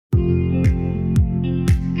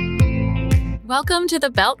Welcome to the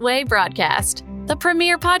Beltway Broadcast, the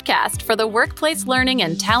premier podcast for the workplace learning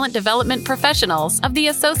and talent development professionals of the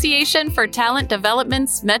Association for Talent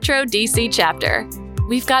Development's Metro DC chapter.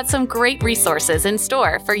 We've got some great resources in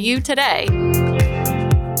store for you today.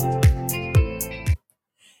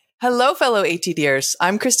 Hello, fellow ATDers.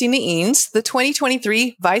 I'm Christina Eanes, the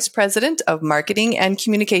 2023 Vice President of Marketing and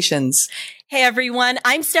Communications. Hey, everyone.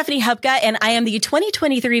 I'm Stephanie Hupka, and I am the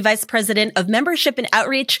 2023 Vice President of Membership and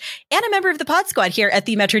Outreach and a member of the Pod Squad here at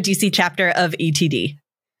the Metro DC chapter of ATD.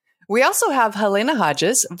 We also have Helena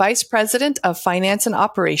Hodges, Vice President of Finance and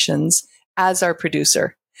Operations, as our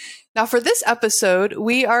producer. Now, for this episode,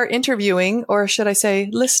 we are interviewing, or should I say,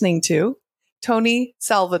 listening to, Tony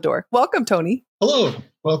Salvador. Welcome, Tony. Hello.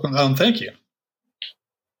 Welcome. Thank you.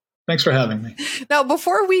 Thanks for having me. Now,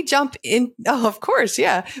 before we jump in, of course,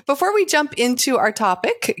 yeah. Before we jump into our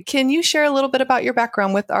topic, can you share a little bit about your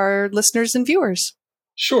background with our listeners and viewers?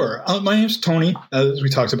 Sure. My name is Tony, as we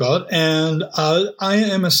talked about, and I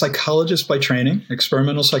am a psychologist by training,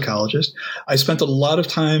 experimental psychologist. I spent a lot of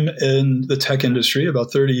time in the tech industry,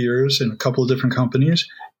 about 30 years in a couple of different companies,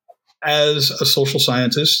 as a social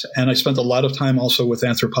scientist, and I spent a lot of time also with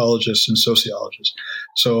anthropologists and sociologists.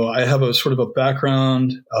 So I have a sort of a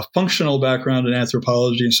background, a functional background in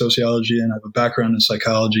anthropology and sociology, and I have a background in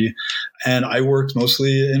psychology. And I worked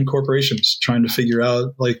mostly in corporations, trying to figure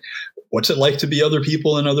out, like, what's it like to be other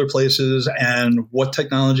people in other places, and what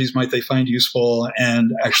technologies might they find useful and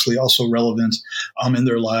actually also relevant in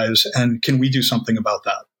their lives, and can we do something about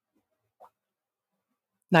that?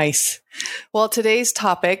 Nice. Well, today's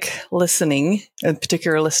topic, listening, in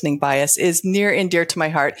particular listening bias, is near and dear to my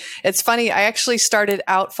heart. It's funny, I actually started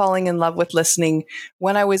out falling in love with listening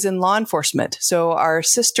when I was in law enforcement. So our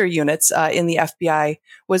sister units in the FBI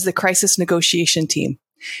was the crisis negotiation team.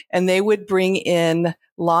 And they would bring in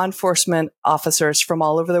law enforcement officers from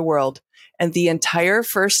all over the world. And the entire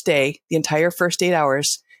first 8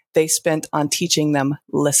 hours, they spent on teaching them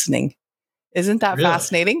listening. Isn't that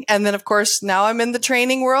fascinating? And then, of course, now I'm in the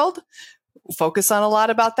training world, focus on a lot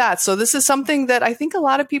about that. So this is something that I think a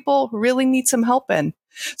lot of people really need some help in.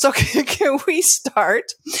 So can we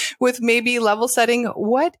start with maybe level setting?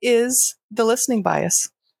 What is the listening bias?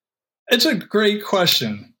 It's a great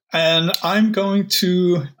question. And I'm going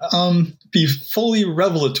to be fully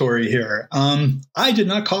revelatory here. I did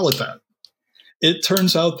not call it that. It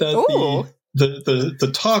turns out that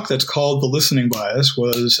the talk that's called The Listening Bias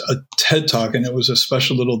was a TED Talk, and it was a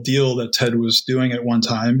special little deal that TED was doing at one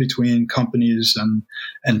time between companies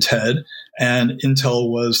and TED. And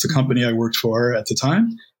Intel was the company I worked for at the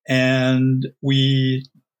time. And we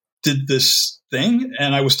did this thing,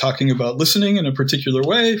 and I was talking about listening in a particular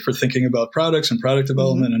way for thinking about products and product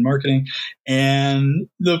development and marketing. And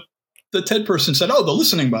the TED person said, "Oh, the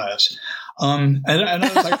listening bias." And I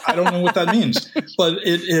was like, I don't know what that means, but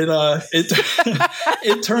it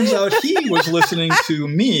turns out he was listening to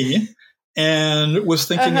me and was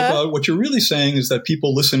thinking about what you're really saying is that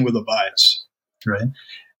people listen with a bias, right?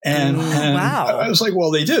 And wow. I was like, well,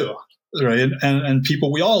 they do. Right. And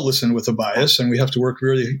people, we all listen with a bias, and we have to work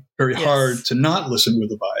really, very hard to not listen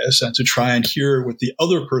with a bias and to try and hear what the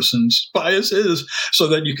other person's bias is so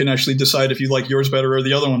that you can actually decide if you like yours better or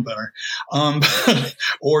the other one better.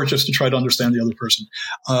 Or just to try to understand the other person.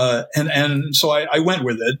 And so I went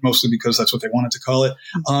with it mostly because that's what they wanted to call it.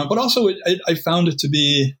 But also I found it to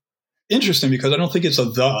be interesting because I don't think it's I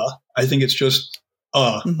think it's just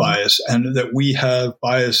bias, and that we have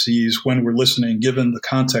biases when we're listening, given the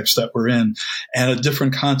context that we're in, and a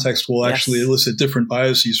different context will actually elicit different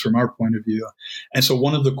biases from our point of view. And so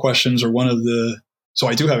one of the questions, so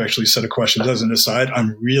I do have actually a set of questions as an aside.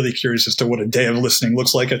 I'm really curious as to what a day of listening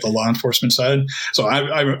looks like at the law enforcement side. So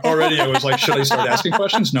I was like, should I start asking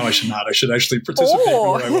questions? No, I should not. I should actually participate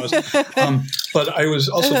where I was. But I was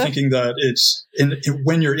also thinking that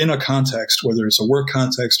when you're in a context, whether it's a work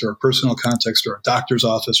context or a personal context or a doctor's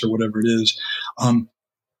office or whatever it is,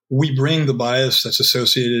 we bring the bias that's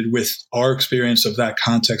associated with our experience of that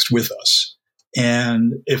context with us.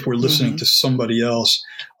 And if we're listening to somebody else,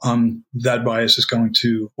 that bias is going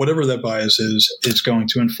to, whatever that bias is, it's going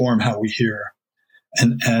to inform how we hear.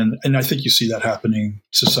 And I think you see that happening in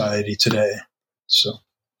society today. So,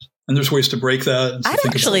 and there's ways to break that.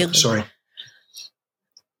 Sorry.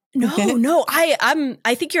 No,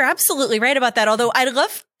 I think you're absolutely right about that. Although I'd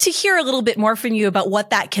love to hear a little bit more from you about what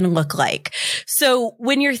that can look like. So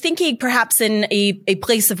when you're thinking perhaps in a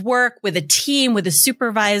place of work with a team, with a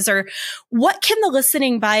supervisor, what can the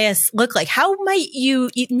listening bias look like? How might you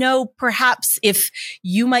know perhaps if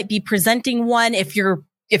you might be presenting one, if you're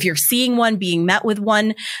seeing one, being met with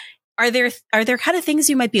one? Are there kind of things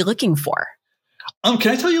you might be looking for?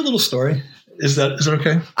 Can I tell you a little story? Is that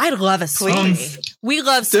okay? I'd love a story. We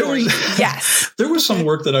love stories. Yes. There was some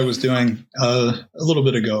work that I was doing a little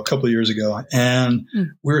bit ago, a couple of years ago, and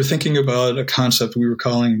we were thinking about a concept we were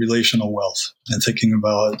calling relational wealth, and thinking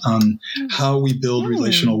about how we build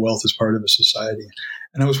relational wealth as part of a society.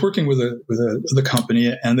 And I was working with a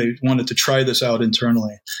company, and they wanted to try this out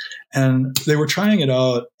internally. And they were trying it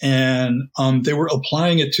out, and they were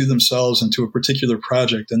applying it to themselves and to a particular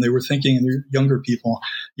project. And they were thinking, and they're younger people,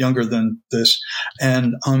 younger than this,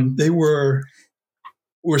 and they were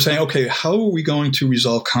saying, okay, how are we going to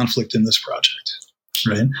resolve conflict in this project,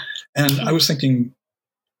 right? And I was thinking,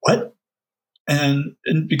 what? And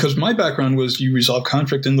because my background was you resolve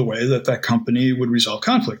conflict in the way that company would resolve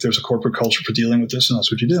conflict. There's a corporate culture for dealing with this, and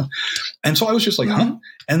that's what you do. And so I was just like, huh?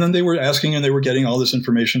 And then they were asking, and they were getting all this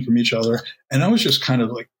information from each other. And I was just kind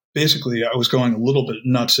of like, basically, I was going a little bit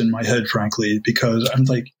nuts in my head, frankly, because I'm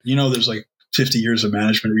like, there's like 50 years of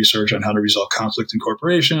management research on how to resolve conflict in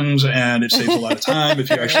corporations, and it saves a lot of time if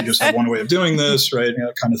you actually just have one way of doing this, right?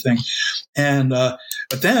 That kind of thing. And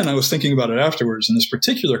but then I was thinking about it afterwards, and this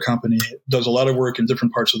particular company does a lot of work in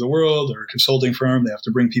different parts of the world. They're a consulting firm. They have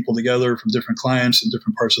to bring people together from different clients in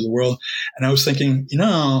different parts of the world. And I was thinking,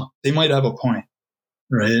 they might have a point.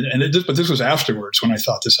 Right. But this was afterwards when I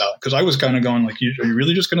thought this out, because I was kind of going like, are you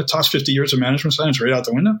really just going to toss 50 years of management science right out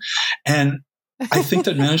the window? And I think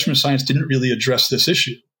that management science didn't really address this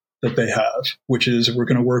issue that they have, which is we're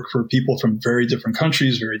going to work for people from very different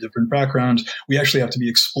countries, very different backgrounds. We actually have to be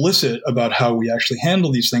explicit about how we actually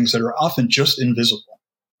handle these things that are often just invisible,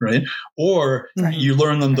 right? Or you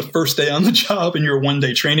learn them the first day on the job in your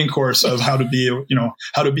one-day training course of how to be,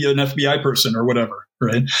 how to be an FBI person or whatever,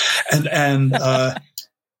 right? And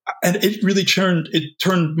it really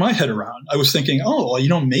turned my head around. I was thinking,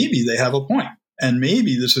 maybe they have a point. And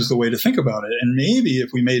maybe this is the way to think about it. And maybe if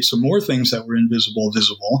we made some more things that were invisible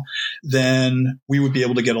visible, then we would be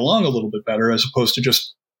able to get along a little bit better, as opposed to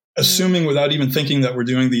just assuming without even thinking that we're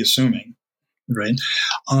doing the assuming, right?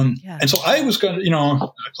 And so I was going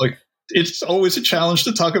to, like, it's always a challenge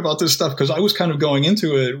to talk about this stuff, because I was kind of going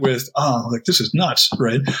into it with, this is nuts,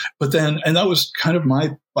 right? But then, and that was kind of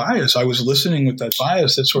my bias. I was listening with that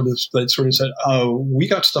bias that sort of said, we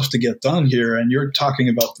got stuff to get done here, and you're talking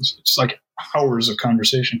about this. It's like hours of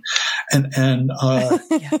conversation. But then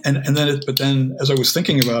as I was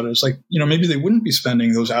thinking about it, it's like, maybe they wouldn't be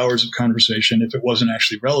spending those hours of conversation if it wasn't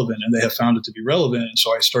actually relevant, and they have found it to be relevant. And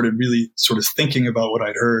so I started really sort of thinking about what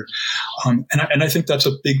I'd heard. And I think that's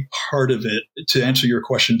a big part of it, to answer your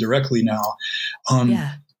question directly now.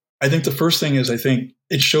 I think the first thing is, I think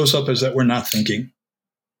it shows up as that we're not thinking.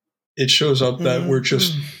 It shows up that we're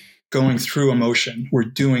just going through emotion. We're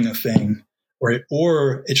doing a thing. Right.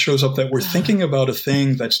 Or it shows up that we're thinking about a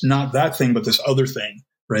thing that's not that thing, but this other thing.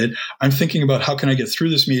 Right. I'm thinking about how can I get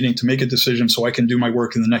through this meeting to make a decision so I can do my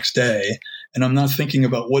work in the next day. And I'm not thinking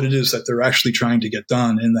about what it is that they're actually trying to get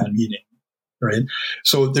done in that meeting. Right.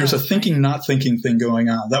 So there's a thinking, not thinking thing going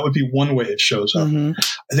on. That would be one way it shows up.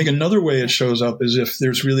 I think another way it shows up is if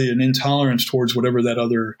there's really an intolerance towards whatever that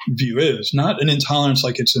other view is. Not an intolerance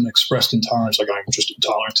like it's an expressed intolerance, like I'm just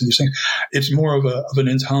intolerant to these things. It's more of an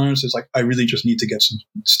intolerance. It's like, I really just need to get some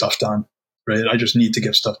stuff done. Right. I just need to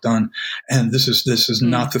get stuff done. And this is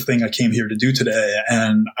not the thing I came here to do today.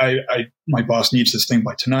 And my boss needs this thing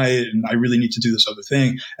by tonight, and I really need to do this other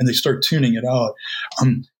thing. And they start tuning it out.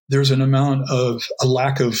 There's an amount of a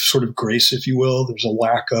lack of sort of grace, if you will. There's a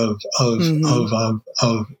lack of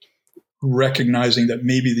recognizing that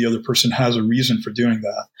maybe the other person has a reason for doing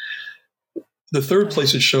that. The third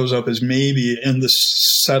place it shows up is maybe in the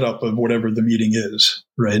setup of whatever the meeting is,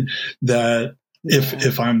 right? That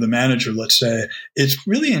if I'm the manager, let's say, it's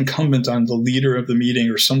really incumbent on the leader of the meeting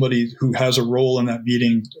or somebody who has a role in that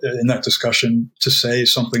meeting, in that discussion, to say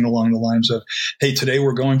something along the lines of, hey, today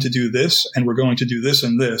we're going to do this, and we're going to do this,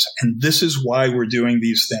 and this is why we're doing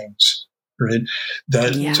these things, right?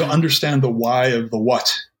 That to understand the why of the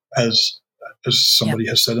what, as somebody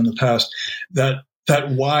has said in the past, that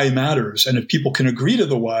why matters. And if people can agree to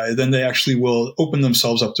the why, then they actually will open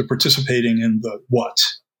themselves up to participating in the what.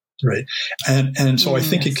 Right. And so I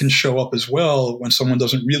think it can show up as well when someone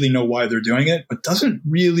doesn't really know why they're doing it, but doesn't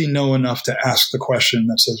really know enough to ask the question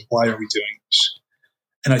that says, why are we doing this?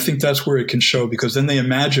 And I think that's where it can show, because then they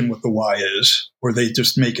imagine what the why is, or they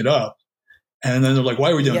just make it up. And then they're like,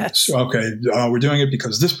 why are we doing this? Okay, we're doing it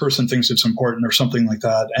because this person thinks it's important, or something like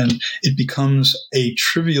that. And it becomes a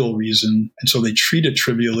trivial reason. And so they treat it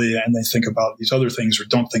trivially, and they think about these other things, or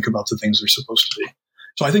don't think about the things they're supposed to be.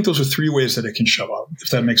 So I think those are three ways that it can show up, if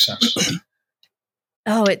that makes sense.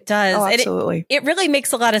 Oh, it does. Oh, absolutely. It really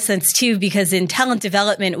makes a lot of sense too, because in talent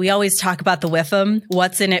development, we always talk about the WIFM,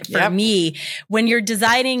 what's in it for me. When you're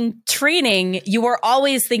designing training, you are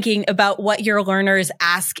always thinking about what your learners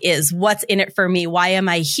ask is, what's in it for me? Why am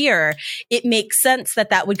I here? It makes sense that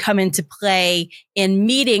that would come into play in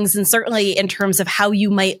meetings, and certainly in terms of how you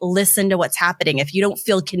might listen to what's happening. If you don't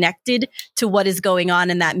feel connected to what is going on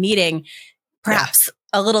in that meeting, perhaps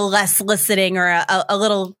a little less listening or a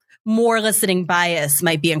little more listening bias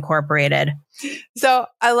might be incorporated. So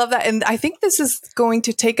I love that. And I think this is going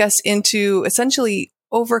to take us into essentially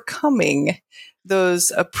overcoming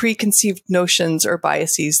those preconceived notions or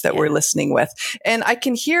biases that we're listening with. And I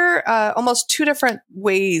can hear almost two different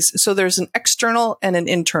ways. So there's an external and an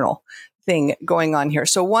internal thing going on here.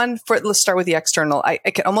 So let's start with the external. I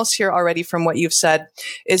can almost hear already from what you've said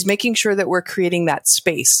is making sure that we're creating that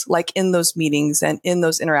space, like in those meetings and in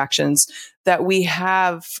those interactions, that we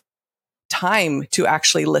have time to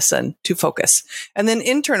actually listen, to focus. And then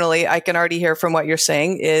internally, I can already hear from what you're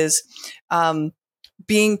saying is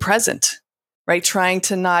being present, right? Trying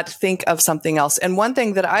to not think of something else. And one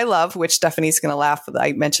thing that I love, which Stephanie's going to laugh,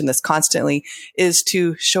 I mention this constantly, is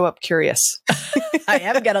to show up curious. I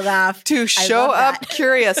am going to laugh. To show up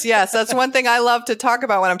curious. Yes, that's one thing I love to talk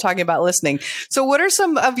about when I'm talking about listening. So what are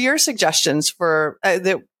some of your suggestions for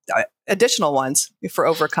the additional ones for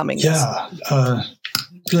overcoming this?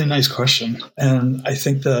 Really nice question. And I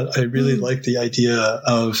think that I really like the idea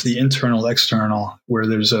of the internal, external, where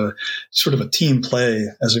there's a sort of a team play,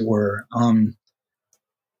 as it were.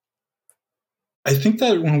 I think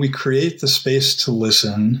that when we create the space to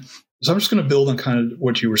listen, so I'm just going to build on kind of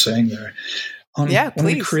what you were saying there. When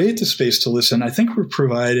we create the space to listen, I think we're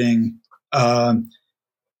providing,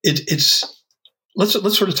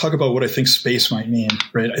 Let's sort of talk about what I think space might mean,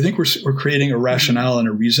 right? I think we're creating a rationale and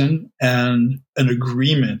a reason and an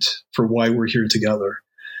agreement for why we're here together.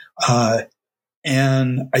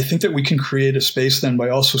 And I think that we can create a space then by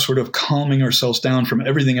also sort of calming ourselves down from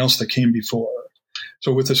everything else that came before.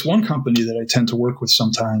 So with this one company that I tend to work with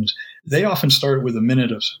sometimes, they often start with a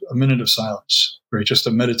minute of silence, right? Just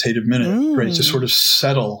a meditative minute, right? To sort of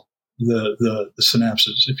settle the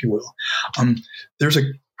synapses, if you will. There's a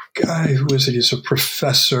guy he's a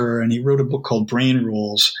professor, and he wrote a book called Brain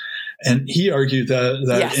Rules. And he argued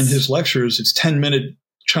that in his lectures, it's 10-minute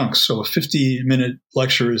chunks. So a 50-minute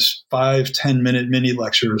lecture is 5 10-minute mini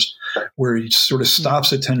lectures where he sort of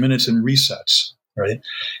stops at 10 minutes and resets, right?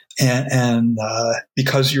 And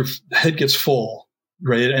because your head gets full,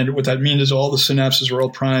 right? And what that means is all the synapses are all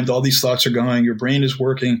primed, all these thoughts are going, your brain is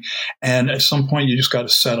working. And at some point, you just got to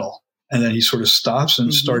settle. And then he sort of stops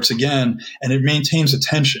and starts again, and it maintains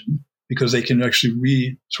attention because they can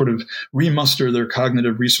actually remuster their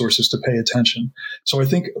cognitive resources to pay attention. So I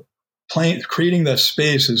think creating that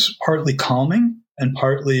space is partly calming and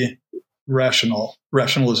partly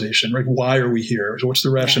rationalization, right? Why are we here? So what's the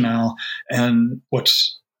rationale, and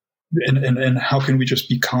and how can we just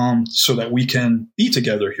be calm so that we can be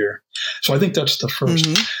together here? So I think that's the first.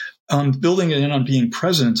 Building it in on being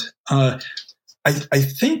present. I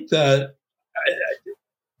think that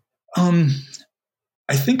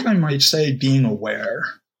I think I might say being aware,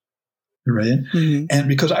 right? And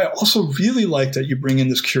because I also really like that you bring in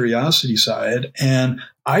this curiosity side, and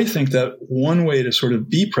I think that one way to sort of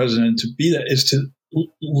be present and to be that is to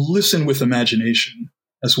listen with imagination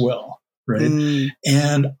as well, right?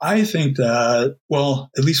 And I think that, well,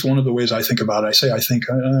 at least one of the ways I think about it, I think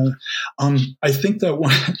that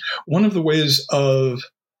one of the ways of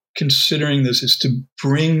considering this is to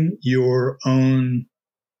bring your own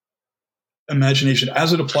imagination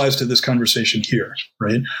as it applies to this conversation here,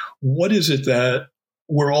 right? What is it that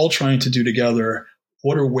we're all trying to do together?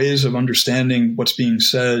 What are ways of understanding what's being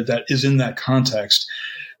said that is in that context?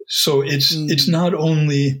 So it's not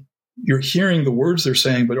only you're hearing the words they're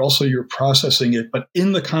saying, but also you're processing it, but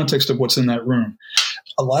in the context of what's in that room.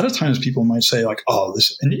 A lot of times people might say like, oh,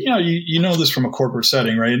 this, and you know this from a corporate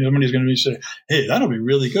setting, right? Somebody's going to be saying, hey, that'll be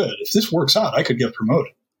really good. If this works out, I could get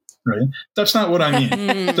promoted, right? That's not what I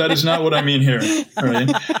mean. That is not what I mean here,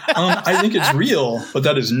 right? I think it's real, but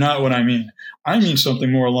that is not what I mean. I mean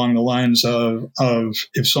something more along the lines of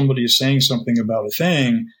if somebody is saying something about a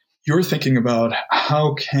thing, you're thinking about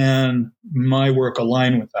how can my work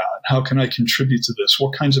align with that? How can I contribute to this?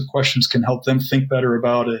 What kinds of questions can help them think better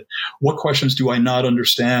about it? What questions do I not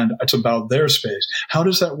understand? It's about their space. How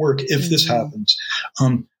does that work if this happens?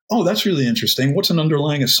 Oh, that's really interesting. What's an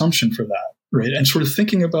underlying assumption for that? Right. And sort of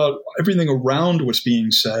thinking about everything around what's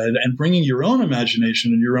being said and bringing your own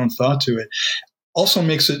imagination and your own thought to it also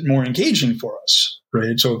makes it more engaging for us.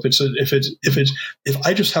 Right. So if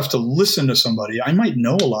I just have to listen to somebody, I might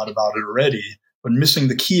know a lot about it already, but missing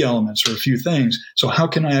the key elements or a few things. So how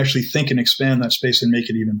can I actually think and expand that space and make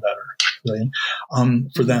it even better,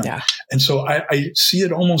 right? For them. Yeah. And so I see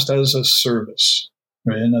it almost as a service.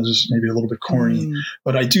 Right. And that is maybe a little bit corny,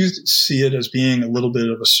 but I do see it as being a little bit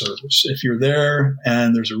of a service. If you're there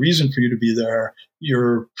and there's a reason for you to be there,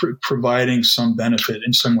 you're providing some benefit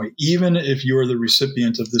in some way. Even if you're the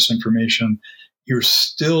recipient of this information, you're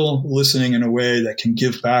still listening in a way that can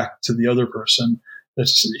give back to the other person.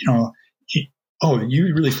 That's, oh,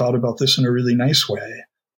 you really thought about this in a really nice way.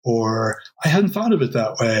 Or I hadn't thought of it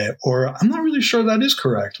that way, or I'm not really sure that is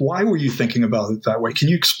correct. Why were you thinking about it that way? Can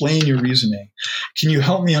you explain your reasoning? Can you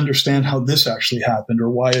help me understand how this actually happened or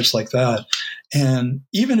why it's like that? And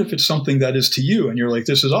even if it's something that is to you and you're like,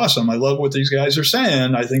 this is awesome. I love what these guys are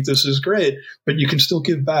saying. I think this is great, but you can still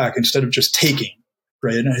give back instead of just taking,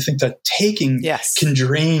 right? And I think that taking can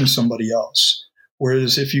drain somebody else.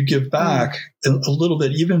 Whereas if you give back a little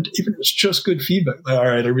bit, even if it's just good feedback, like, all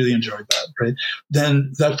right, I really enjoyed that, right?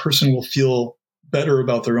 Then that person will feel better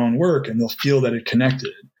about their own work and they'll feel that it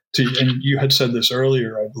connected to, and you had said this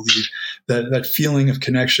earlier, I believe, that feeling of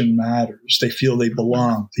connection matters. They feel they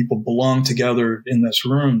belong. People belong together in this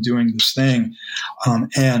room doing this thing.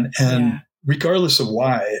 Regardless of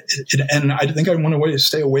why, and I think I want to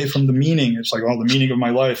stay away from the meaning. It's like, oh, the meaning of my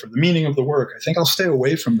life or the meaning of the work. I think I'll stay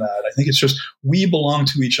away from that. I think it's just, we belong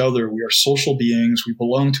to each other. We are social beings. We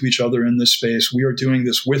belong to each other in this space. We are doing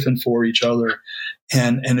this with and for each other.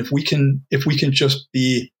 And if we can just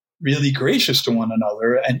be really gracious to one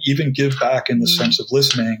another and even give back in the sense of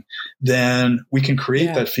listening, then we can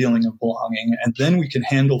create that feeling of belonging. And then we can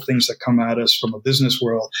handle things that come at us from a business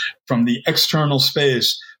world, from the external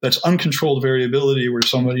space that's uncontrolled variability where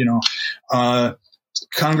somebody,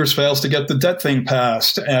 Congress fails to get the debt thing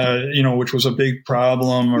passed, which was a big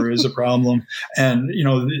problem or is a problem. And,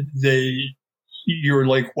 you're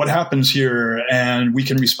like, what happens here? And we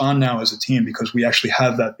can respond now as a team because we actually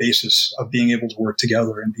have that basis of being able to work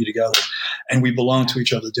together and be together. And we belong to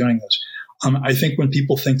each other doing this. I think when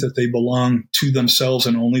people think that they belong to themselves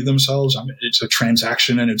and only themselves, it's a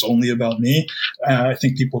transaction and it's only about me. I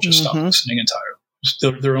think people just stop listening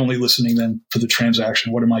entirely. They're only listening then for the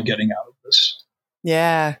transaction. What am I getting out of this?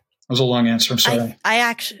 Yeah. That was a long answer. I'm sorry. I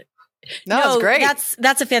actually... No, it's great.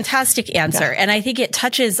 That's a fantastic answer. Yeah. And I think it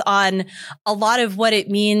touches on a lot of what it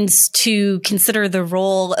means to consider the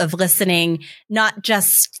role of listening, not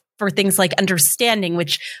just for things like understanding,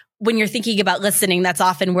 which when you're thinking about listening, that's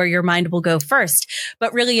often where your mind will go first,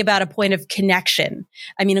 but really about a point of connection.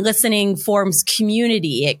 I mean, listening forms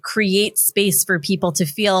community. It creates space for people to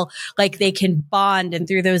feel like they can bond. And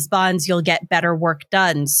through those bonds, you'll get better work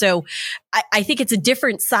done. So I think it's a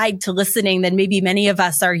different side to listening than maybe many of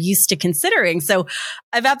us are used to considering. So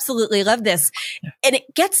I've absolutely loved this. And it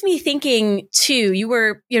gets me thinking too, you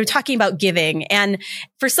were, talking about giving. And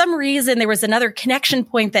for some reason, there was another connection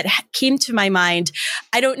point that came to my mind.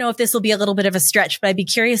 I don't know if this will be a little bit of a stretch, but I'd be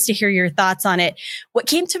curious to hear your thoughts on it. What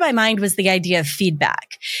came to my mind was the idea of feedback.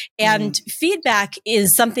 And feedback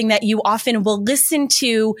is something that you often will listen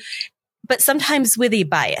to, but sometimes with a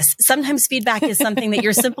bias. Sometimes feedback is something that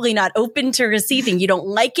you're simply not open to receiving. You don't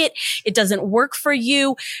like it. It doesn't work for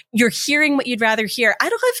you. You're hearing what you'd rather hear.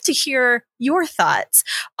 I'd love to hear your thoughts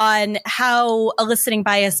on how a listening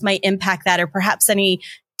bias might impact that, or perhaps any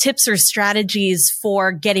tips or strategies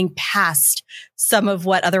for getting past some of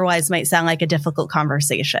what otherwise might sound like a difficult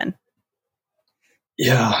conversation.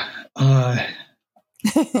 Yeah.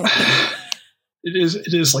 It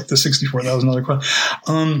is like the $64,000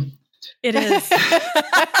 question. It is.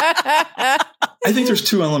 I think there's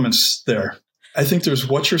two elements there. I think there's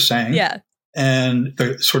what you're saying, and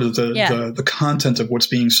the sort of the content of what's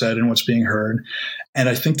being said and what's being heard, and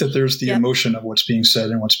I think that there's the emotion of what's being said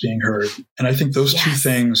and what's being heard, and I think those two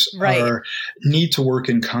things need to work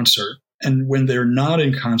in concert. And when they're not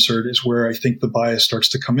in concert is where I think the bias starts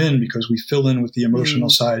to come in, because we fill in with the emotional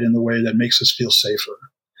side in the way that makes us feel safer.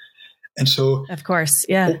 And so, of course,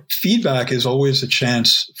 feedback is always a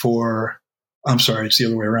chance for, it's the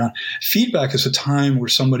other way around. Feedback is a time where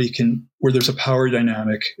where there's a power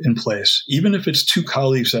dynamic in place. Even if it's two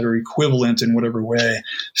colleagues that are equivalent in whatever way,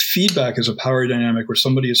 feedback is a power dynamic where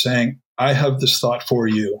somebody is saying, I have this thought for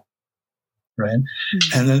you. Right.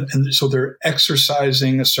 And so they're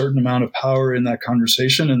exercising a certain amount of power in that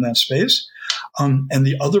conversation, in that space. And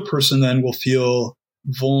the other person then will feel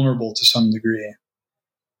vulnerable to some degree.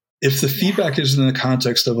 If the feedback is in the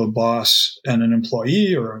context of a boss and an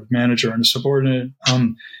employee, or a manager and a subordinate,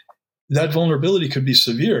 that vulnerability could be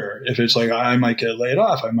severe. If it's like, I might get laid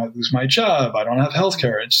off, I might lose my job, I don't have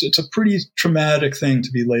healthcare. It's a pretty traumatic thing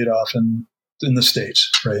to be laid off and in the States,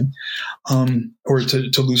 right? Or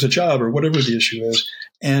to lose a job or whatever the issue is.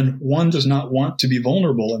 And one does not want to be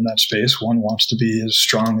vulnerable in that space. One wants to be as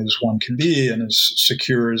strong as one can be and as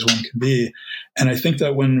secure as one can be. And I think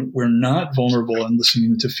that when we're not vulnerable and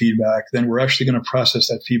listening to feedback, then we're actually going to process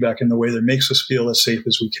that feedback in the way that makes us feel as safe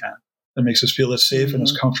as we can. That makes us feel as safe and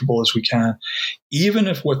as comfortable as we can. Even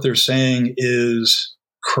if what they're saying is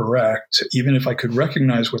correct, even if I could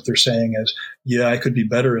recognize what they're saying as, yeah, I could be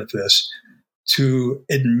better at this, to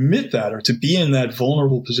admit that or to be in that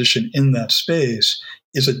vulnerable position in that space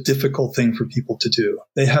is a difficult thing for people to do.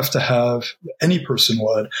 They have to have, any person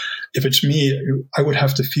would, if it's me, I would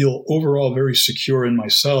have to feel overall very secure in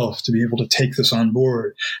myself to be able to take this on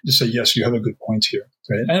board, to say, yes, you have a good point here.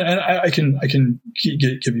 Right. And I can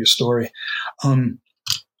give you a story.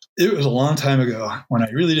 It was a long time ago when I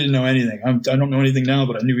really didn't know anything. I don't know anything now,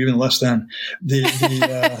 but I knew even less then.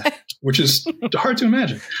 Which is hard to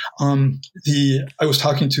imagine. I was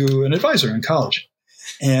talking to an advisor in college,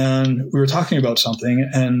 and we were talking about something,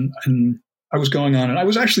 and I was going on, and I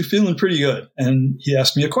was actually feeling pretty good. And he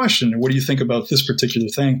asked me a question: "What do you think about this particular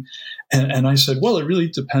thing?" And I said, "Well, it really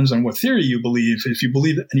depends on what theory you believe. If you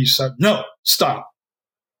believe it," and he said, "No, stop."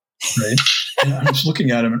 Right. And I was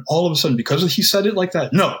looking at him, and all of a sudden, because he said it like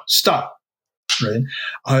that, no, stop. Right.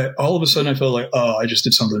 All of a sudden I felt like, oh, I just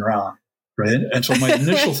did something wrong. Right. And so my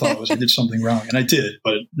initial thought was I did something wrong, and I did,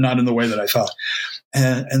 but not in the way that I thought.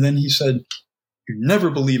 And then he said, you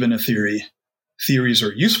never believe in a theory. Theories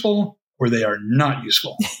are useful or they are not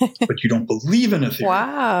useful, but you don't believe in a theory.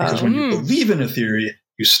 Wow. Because when you believe in a theory,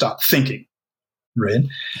 you stop thinking. Right.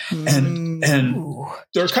 And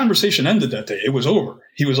our conversation ended that day. It was over.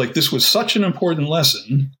 He was like, this was such an important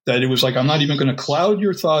lesson that it was like, I'm not even going to cloud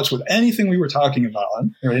your thoughts with anything we were talking about.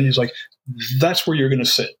 Right. And he's like, that's where you're going to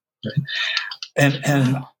sit. Right.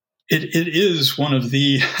 And it is one of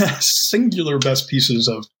the singular best pieces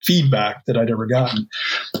of feedback that I'd ever gotten.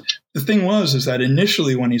 The thing is that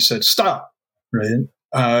initially when he said, stop, right,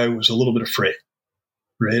 I was a little bit afraid.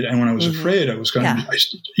 Right. And when I was afraid, I was going I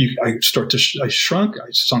shrunk, I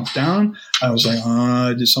sunk down. I was like,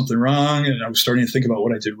 I did something wrong. And I was starting to think about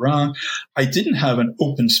what I did wrong. I didn't have an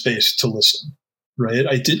open space to listen. Right.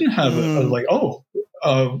 I didn't have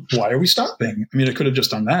why are we stopping? I mean, I could have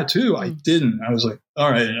just done that too. I didn't. I was like,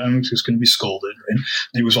 all right, I'm just going to be scolded. Right.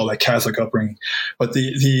 It was all that Catholic upbringing, but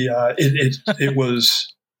it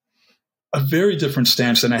was a very different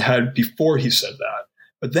stance than I had before he said that.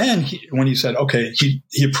 But then when he said, okay, he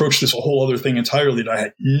approached this a whole other thing entirely that I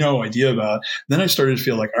had no idea about. Then I started to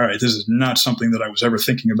feel like, all right, this is not something that I was ever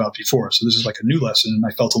thinking about before. So this is like a new lesson, and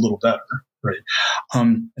I felt a little better. Right.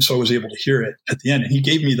 And so I was able to hear it at the end, and he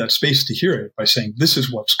gave me that space to hear it by saying, this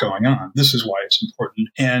is what's going on. This is why it's important.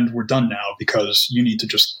 And we're done now because you need to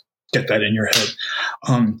just get that in your head.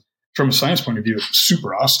 From a science point of view, it's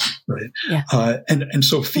super awesome. Right. Yeah. And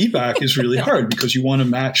so feedback is really hard because you want to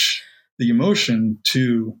match the emotion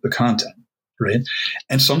to the content, right?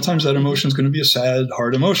 And sometimes that emotion is going to be a sad,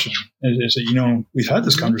 hard emotion. It's we've had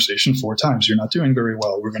this conversation 4 times. You're not doing very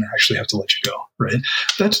well. We're going to actually have to let you go, right?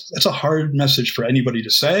 That's a hard message for anybody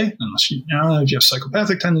to say, unless if you have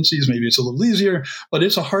psychopathic tendencies, maybe it's a little easier. But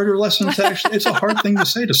it's a harder lesson to actually. It's a hard thing to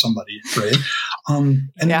say to somebody, right?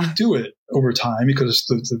 We do it over time because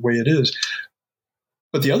it's the way it is.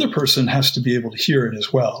 But the other person has to be able to hear it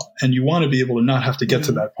as well. And you want to be able to not have to get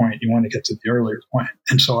to that point. You want to get to the earlier point.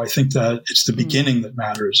 And so I think that it's the beginning that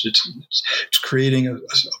matters. It's creating a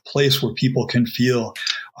place where people can feel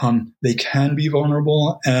they can be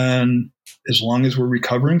vulnerable. And as long as we're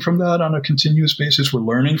recovering from that on a continuous basis, we're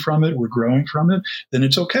learning from it, we're growing from it, then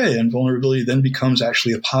it's okay. And vulnerability then becomes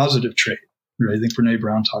actually a positive trait. I think Brene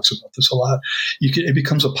Brown talks about this a lot. It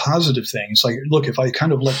becomes a positive thing. It's like, look, if I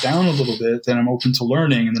kind of let down a little bit, then I'm open to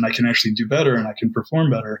learning, and then I can actually do better and I can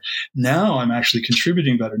perform better. Now I'm actually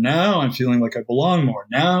contributing better. Now I'm feeling like I belong more.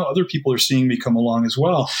 Now other people are seeing me come along as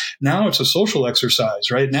well. Now it's a social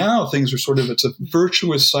exercise, right? Now things are it's a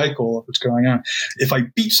virtuous cycle of what's going on. If I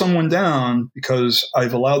beat someone down because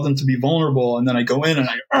I've allowed them to be vulnerable, and then I go in and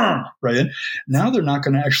right? Now they're not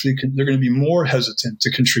going to they're going to be more hesitant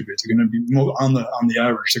to contribute. They're going to be more on the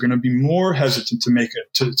average. They're going to be more hesitant to make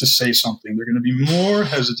it, to say something. They're going to be more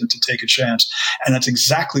hesitant to take a chance. And that's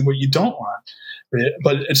exactly what you don't want. Right?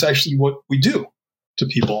 But it's actually what we do to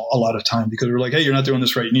people a lot of time, because we're like, hey, you're not doing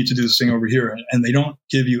this right. You need to do this thing over here. And they don't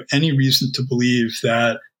give you any reason to believe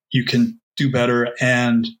that you can do better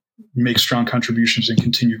and make strong contributions and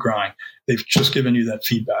continue growing. They've just given you that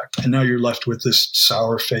feedback. And now you're left with this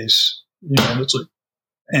sour face, it's like,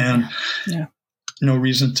 and no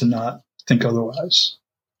reason to not think otherwise.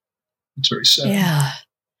 It's very sad. Yeah.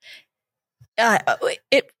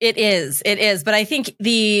 It is. But I think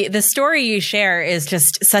the story you share is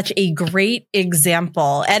just such a great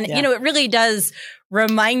example. And, it really does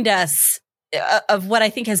remind us of what I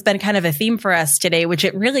think has been kind of a theme for us today, which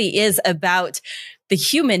it really is about the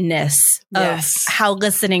humanness of how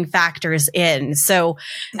listening factors in. So,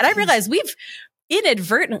 and I realize we've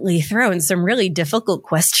inadvertently thrown some really difficult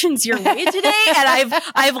questions your way today. And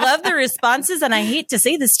I've loved the responses, and I hate to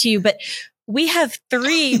say this to you, but we have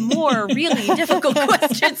 3 more really difficult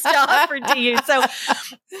questions to offer to you. So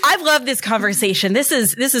I've loved this conversation. This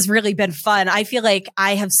has really been fun. I feel like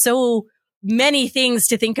I have so many things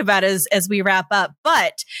to think about as we wrap up,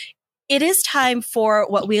 but it is time for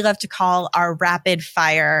what we love to call our rapid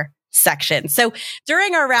fire section. So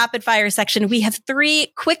during our rapid fire section, we have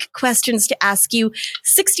 3 quick questions to ask you,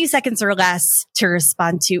 60 seconds or less to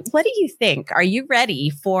respond to. What do you think? Are you ready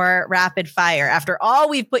for rapid fire after all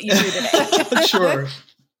we've put you through today? Sure.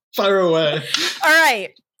 Fire away. All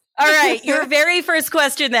right. Your very first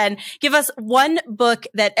question then. Give us one book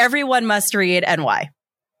that everyone must read and why.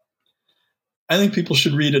 I think people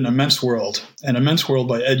should read An Immense World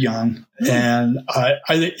by Ed Young. And I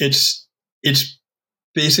think it's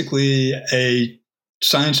basically a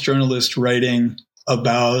science journalist writing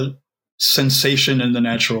about sensation in the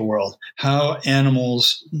natural world, how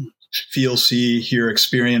animals feel, see, hear,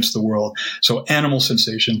 experience the world. So animal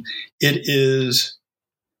sensation. It is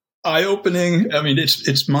eye-opening. I mean,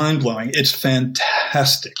 it's mind-blowing. It's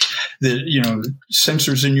fantastic. The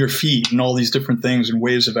sensors in your feet and all these different things and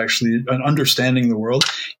ways of actually understanding the world.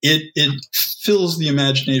 It fills the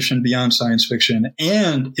imagination beyond science fiction,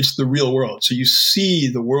 and it's the real world. So you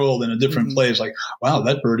see the world in a different place. Like, wow,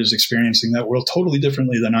 that bird is experiencing that world totally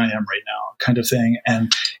differently than I am right now, kind of thing.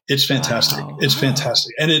 And it's fantastic. Wow. It's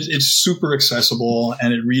fantastic, and it's super accessible,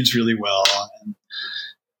 and it reads really well. And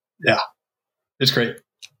it's great.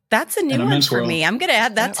 That's a new one for me. I'm going to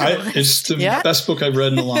add that to the list. It's the best book I've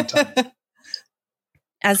read in a long time.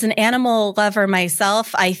 As an animal lover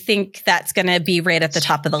myself, I think that's going to be right at the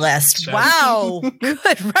top of the list. Wow.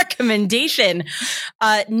 Good recommendation.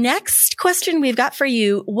 Next question we've got for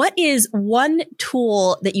you. What is one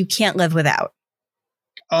tool that you can't live without?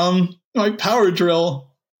 My power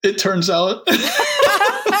drill, it turns out.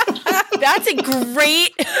 That's a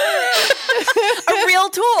great, a real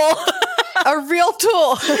tool. A real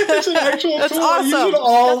tool. It's an actual That's tool. Awesome. I use it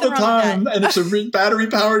all the time. And it's a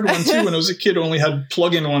battery-powered one, too. When I was a kid, I only had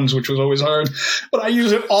plug-in ones, which was always hard. But I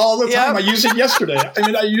use it all the time. I used it yesterday. I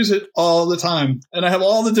mean, I use it all the time. And I have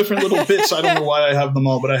all the different little bits. I don't know why I have them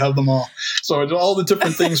all, but I have them all. So it's all the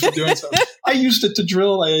different things for doing stuff. I used it to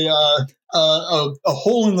drill a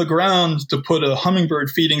hole in the ground to put a hummingbird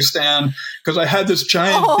feeding stand because I had this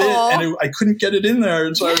giant bit and I couldn't get it in there.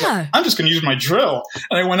 And so I was like, I'm just going to use my drill.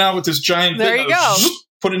 And I went out with this giant bit. There you go.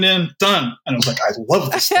 Put it in, done. And I was like, I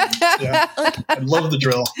love this thing. Yeah. I love the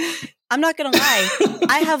drill. I'm not going to lie.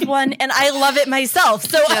 I have one and I love it myself.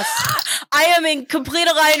 So I am in complete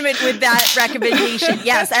alignment with that recommendation.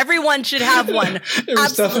 Yes, everyone should have one. It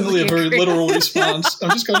was definitely a very literal response.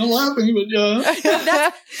 I'm just kind of laughing, but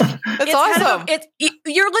That's awesome.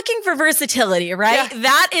 You're looking for versatility, right? Yeah.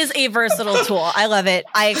 That is a versatile tool. I love it.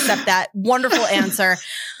 I accept that. Wonderful answer.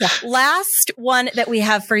 Last one that we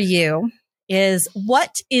have for you is,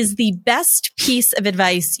 what is the best piece of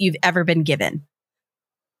advice you've ever been given?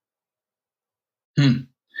 I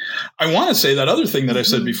want to say that other thing that I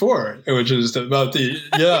said before, which is about the,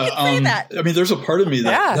 I mean, there's a part of me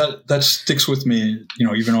that sticks with me,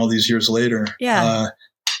 even all these years later.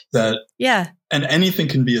 And anything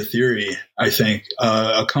can be a theory, I think.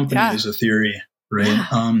 A company is a theory, right?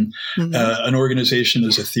 Yeah. An organization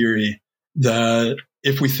is a theory. That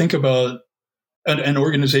if we think about an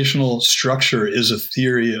organizational structure is a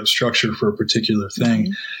theory of structure for a particular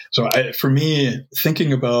thing. So for me,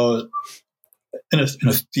 thinking about in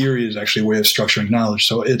a theory is actually a way of structuring knowledge.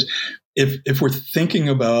 So if we're thinking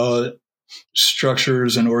about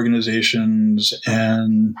structures and organizations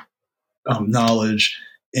and knowledge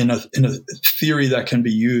in a theory that can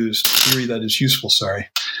be used, theory that is useful,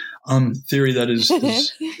 theory that is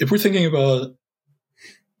if we're thinking about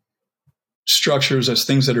structures as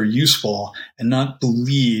things that are useful and not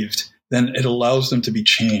believed, then it allows them to be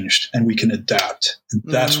changed and we can adapt. And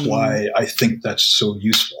that's why I think that's so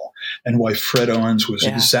useful and why Fred Owens was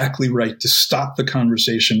exactly right to stop the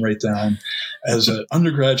conversation right down as an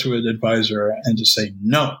undergraduate advisor and to say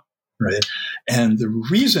no, right? And the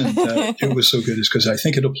reason that it was so good is because I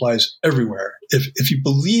think it applies everywhere. If you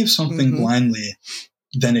believe something blindly,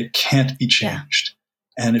 then it can't be changed.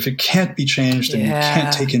 And if it can't be changed, then you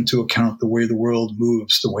can't take into account the way the world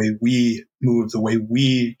moves, the way we move, the way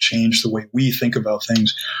we change, the way we think about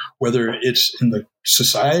things, whether it's in the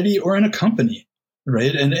society or in a company,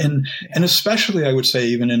 right? And especially, I would say,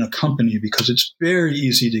 even in a company, because it's very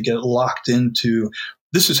easy to get locked into,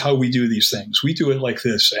 this is how we do these things. We do it like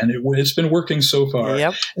this, and it's been working so far.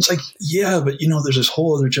 Yep. It's like, yeah, but there's this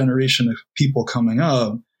whole other generation of people coming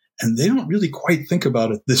up, and they don't really quite think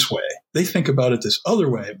about it this way. They think about it this other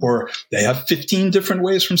way, or they have 15 different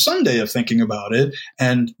ways from Sunday of thinking about it.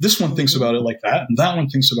 And this one thinks about it like that, and that one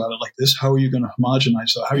thinks about it like this. How are you going to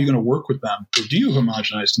homogenize that? How are you going to work with them? Or do you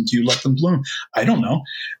homogenize them? Do you let them bloom? I don't know.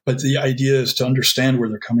 But the idea is to understand where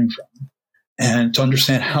they're coming from and to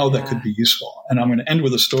understand how that could be useful. And I'm going to end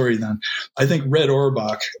with a story then. I think Red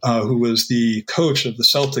Auerbach, who was the coach of the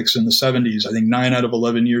Celtics in the 70s, I think 9 out of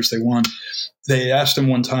 11 years they won. They asked him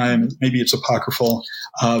one time, maybe it's apocryphal,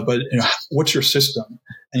 but what's your system?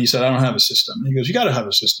 And he said, I don't have a system. And he goes, you got to have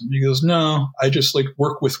a system. He goes, no, I just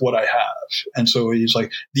work with what I have. And so he's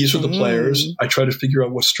like, these are the players. I try to figure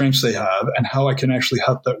out what strengths they have and how I can actually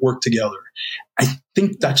help that work together. I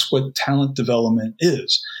think that's what talent development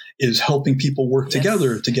is helping people work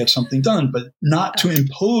together to get something done, but not to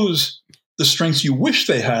impose the strengths you wish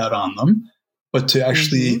they had on them, but to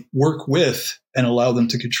actually work with and allow them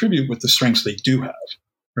to contribute with the strengths they do have,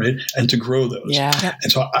 right? And to grow those. Yeah.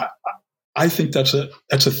 And so I think that's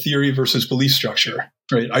a theory versus belief structure,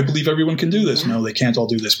 right? I believe everyone can do this. No, they can't all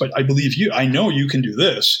do this, but I believe you. I know you can do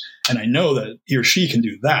this, and I know that he or she can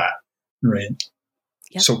do that, right?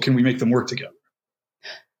 Yep. So can we make them work together?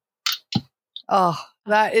 Oh,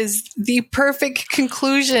 that is the perfect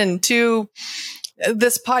conclusion to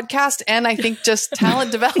this podcast, and I think just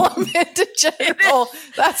talent development in general.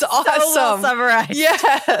 That's awesome. So well summarized.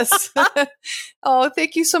 Yes. Oh,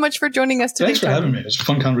 thank you so much for joining us today. Thanks for having me. It's a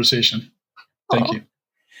fun conversation. Thank you.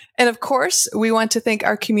 And of course, we want to thank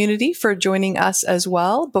our community for joining us as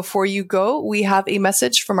well. Before you go, we have a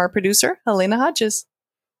message from our producer, Helena Hodges.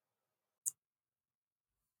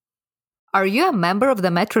 Are you a member of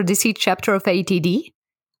the Metro DC chapter of ATD?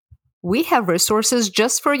 We have resources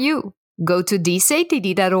just for you. Go to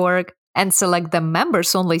dcatd.org and select the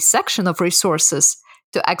members-only section of resources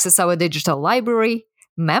to access our digital library,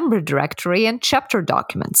 member directory, and chapter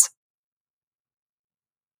documents.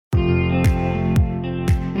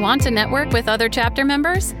 Want to network with other chapter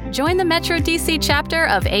members? Join the Metro DC chapter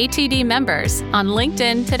of ATD members on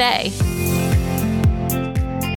LinkedIn today.